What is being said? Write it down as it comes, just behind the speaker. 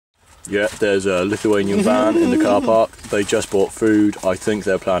Yeah, there's a Lithuanian van in the car park. They just bought food. I think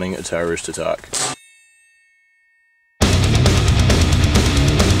they're planning a terrorist attack.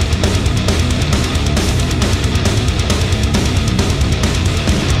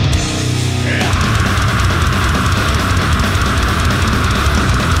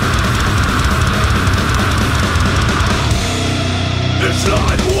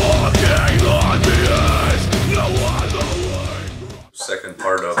 Second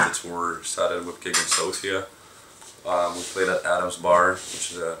part of the tour started with gig in Sofia. We played at Adam's Bar,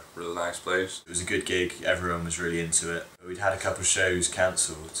 which is a really nice place. It was a good gig, everyone was really into it. We'd had a couple of shows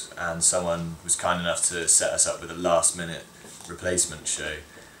cancelled and someone was kind enough to set us up with a last minute replacement show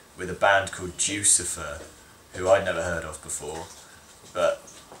with a band called Jucifer, who I'd never heard of before, but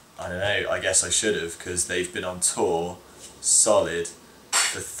I don't know, I guess I should have, because they've been on tour solid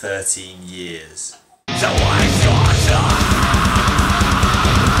for 13 years.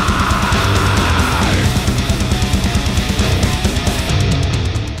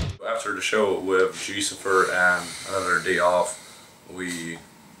 After the show with Jucifer and another day off, we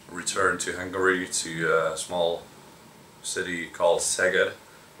returned to Hungary, to a small city called Szeged,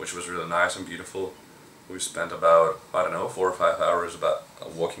 which was really nice and beautiful. We spent about, I don't know, 4 or 5 hours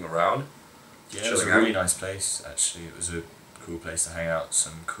walking around. Yeah, it was a really nice place actually. It was a cool place to hang out,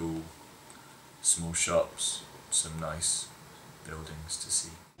 some cool small shops, some nice buildings to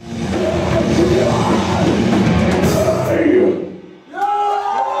see.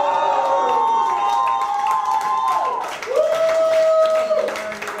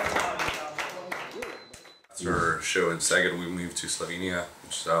 After our show in Szeged, we moved to Slovenia,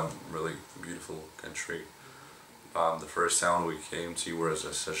 which is a really beautiful country. The first town we came to was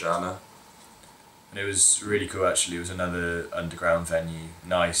Sežana. And it was really cool actually. It was another underground venue,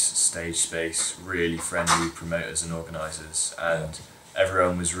 nice stage space, really friendly promoters and organisers, and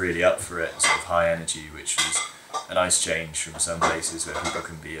everyone was really up for it, sort of high energy, which was a nice change from some places where people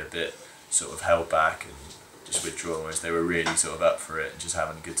can be a bit sort of held back and just withdrawn, whereas they were really sort of up for it and just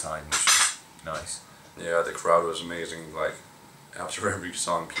having a good time, which was nice. Yeah, the crowd was amazing. Like, after every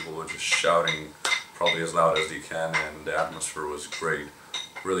song, people were just shouting probably as loud as they can, and the atmosphere was great.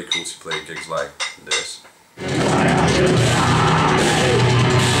 Really cool to play gigs like this.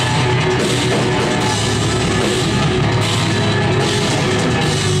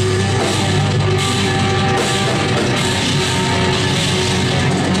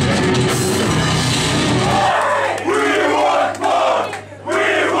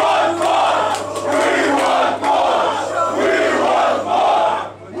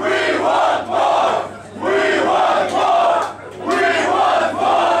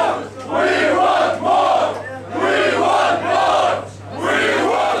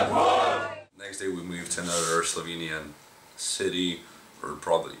 Slovenian city, or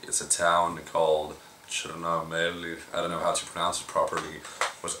probably it's a town called Črnomelj. I don't know how to pronounce it properly.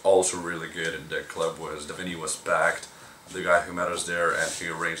 Was also really good, and the venue was packed. The guy who met us there and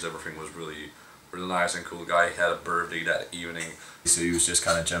who arranged everything was really nice and cool guy. He had a birthday that evening. So he was just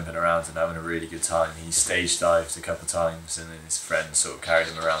kind of jumping around and having a really good time. He stage dived a couple of times and then his friend sort of carried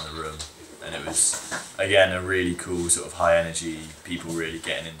him around the room. And it was, again, a really cool sort of high energy, people really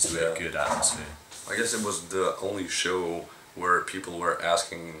getting into it, good atmosphere. I guess it was the only show where people were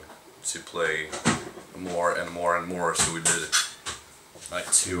asking to play more and more and more, so we did like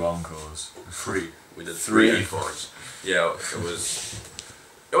 2 encores. 3. We did 3 encores. Yeah, it was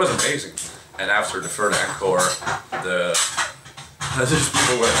amazing. And after the third encore, the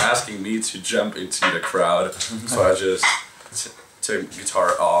people were asking me to jump into the crowd, so I just took the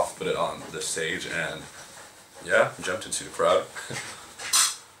guitar off, put it on the stage, and yeah, jumped into the crowd.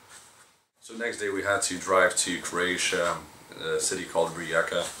 So next day we had to drive to Croatia, a city called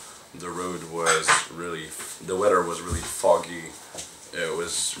Rijeka. The weather was really foggy. It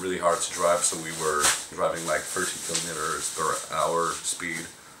was really hard to drive, so we were driving like 30 kilometers per hour speed.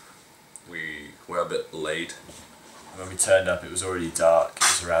 We were a bit late. When we turned up, it was already dark. It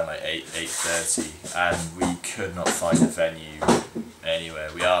was around like 8:30, and we could not find a venue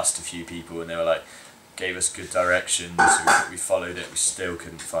anywhere. We asked a few people, and they were like, gave us good directions. We followed it. We still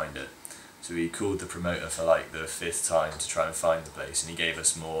couldn't find it. So we called the promoter for like the 5th time to try and find the place, and he gave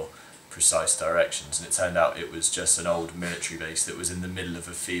us more precise directions, and it turned out it was just an old military base that was in the middle of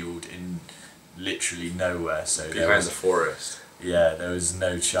a field in literally nowhere. So behind the forest. Yeah, there was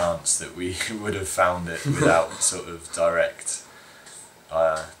no chance that we would have found it without sort of direct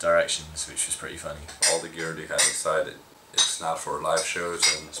directions, which was pretty funny. All the gear they had inside, it's not for live shows,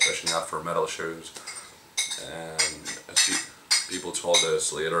 and especially not for metal shows. And people told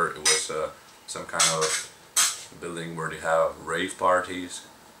us later it was some kind of building where they have rave parties.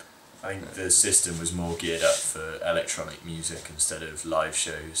 I think the system was more geared up for electronic music instead of live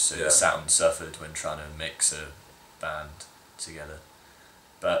shows, so the sound suffered when trying to mix a band together.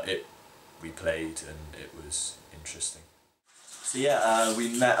 But we played and it was interesting. So yeah, we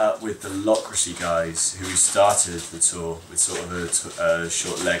met up with the Locracy guys who started the tour with sort of a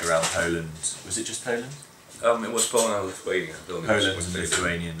short leg around Poland. Was it just Poland? It was Poland and Lithuania. Poland and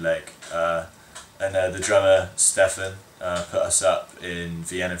Lithuanian leg. And the drummer Stefan put us up in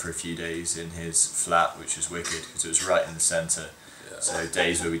Vienna for a few days in his flat, which was wicked because it was right in the centre. Yeah. So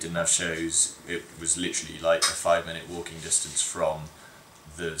days where we didn't have shows, it was literally like a 5-minute walking distance from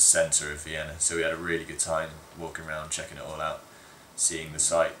the centre of Vienna. So we had a really good time walking around, checking it all out, seeing the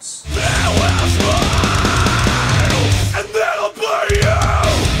sights. And then I'll burn you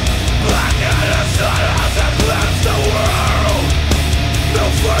back in the sun as I cleanse the world. No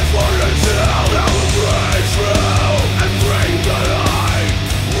fight for until that will break through and bring the light,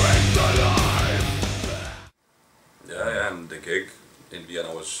 Yeah, and the gig in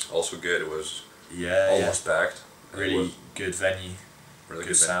Vienna was also good. It was almost packed. Really good venue, really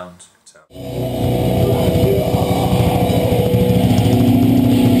good sound.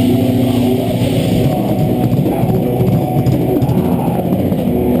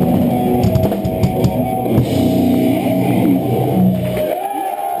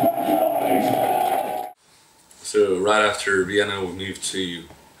 So right after Vienna we moved to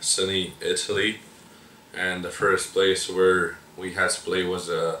sunny Italy, and the first place where we had to play was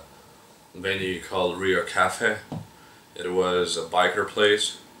a venue called Rio Cafe. It was a biker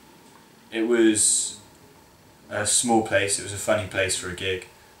place. It was a small place, it was a funny place for a gig,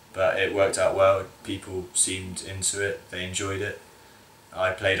 but it worked out well. People seemed into it, they enjoyed it.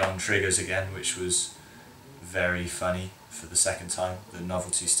 I played on Triggers again, which was very funny for the second time. The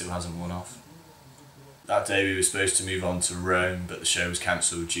novelty still hasn't worn off. That day we were supposed to move on to Rome, but the show was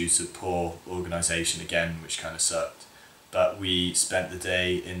cancelled due to poor organisation again, which kind of sucked. But we spent the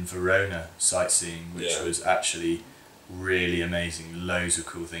day in Verona sightseeing, which was actually really amazing. Loads of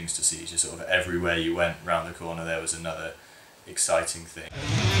cool things to see. Just sort of everywhere you went round the corner there was another exciting thing.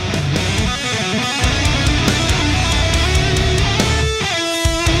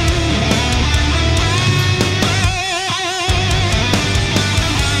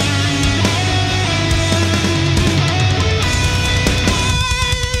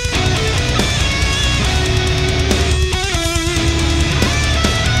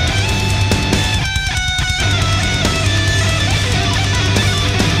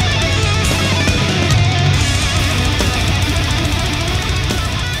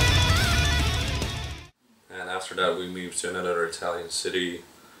 After that we moved to another Italian city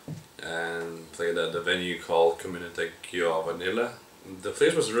and played at the venue called Comunità Giovanile. The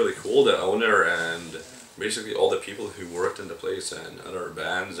place was really cool. The owner and basically all the people who worked in the place and other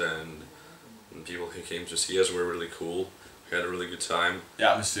bands and people who came to see us were really cool. We had a really good time. The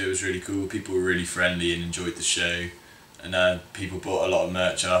atmosphere was really cool, people were really friendly and enjoyed the show, and people bought a lot of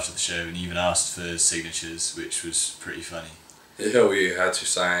merch after the show and even asked for signatures, which was pretty funny. Yeah, we had to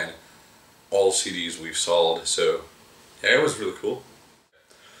sign all CDs we've sold, so yeah, it was really cool.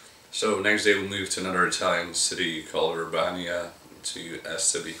 So next day we moved to another Italian city called Urbania to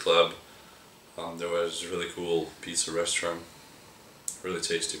STB Club. There was a really cool pizza restaurant, really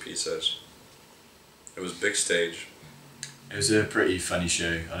tasty pizzas. It was a big stage. It was a pretty funny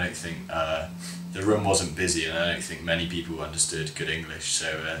show. I don't think the room wasn't busy and I don't think many people understood good English,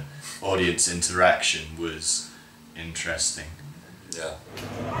 so audience interaction was interesting. Yeah.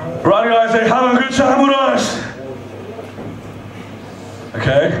 Right guys, they have a good time with us!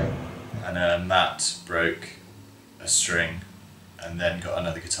 Okay? And Matt broke a string and then got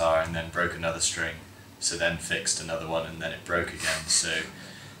another guitar and then broke another string, so then fixed another one and then it broke again, so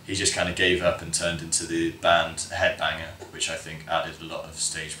he just kind of gave up and turned into the band headbanger, which I think added a lot of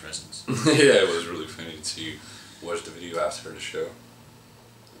stage presence. Yeah, it was really funny to watch the video after the show.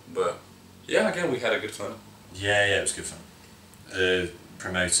 But yeah, again we had a good fun. Yeah, it was good fun. The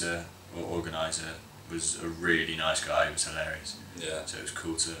promoter or organiser was a really nice guy, he was hilarious. Yeah. So it was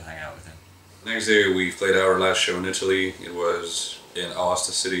cool to hang out with him. Next day we played our last show in Italy. It was in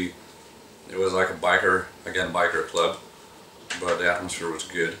Aosta City. It was like a biker club, but the atmosphere was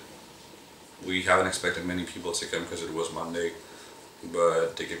good. We haven't expected many people to come because it was Monday,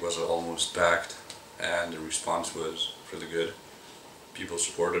 but the gig was almost packed and the response was really good. People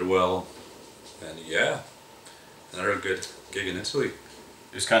supported well, and yeah, another good gig in Italy.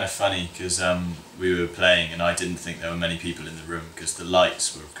 It was kind of funny because we were playing and I didn't think there were many people in the room because the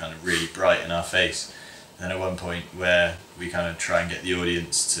lights were kind of really bright in our face. And then at one point where we kind of try and get the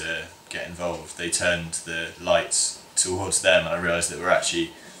audience to get involved, they turned the lights towards them and I realised that we're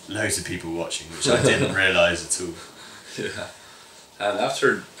actually loads of people watching, which I didn't realise at all. Yeah. And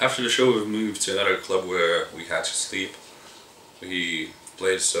after the show, we moved to another club where we had to sleep. We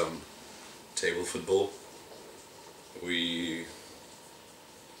played some table football. We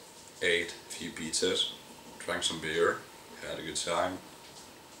ate a few pizzas, drank some beer, had a good time,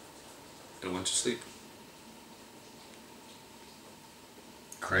 and went to sleep.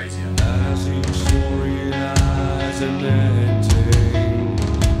 Crazy. As each story has an ending,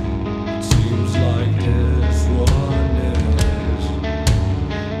 it seems like this one is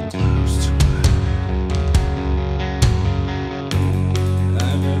close to end.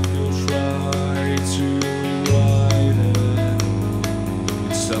 And if you try to write it,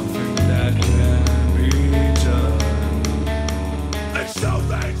 it's something that can be done. It's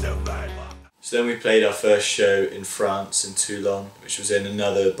something to be done. So then we played our first show in France, in Toulon, which was in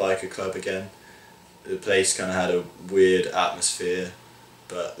another biker club again. The place kind of had a weird atmosphere,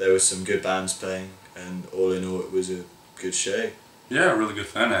 but there was some good bands playing, and all in all it was a good show. Yeah, really good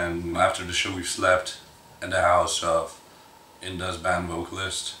fun. And after the show, we slept in the house of Inda's band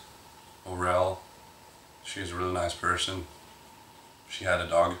vocalist, Aurel. She's a really nice person. She had a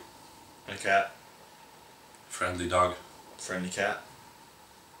dog, A cat, friendly dog. friendly cat.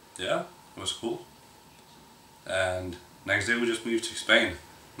 Yeah, it was cool. And next day we just moved to Spain.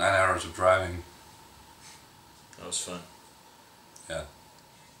 9 hours of driving. That was fun. Yeah.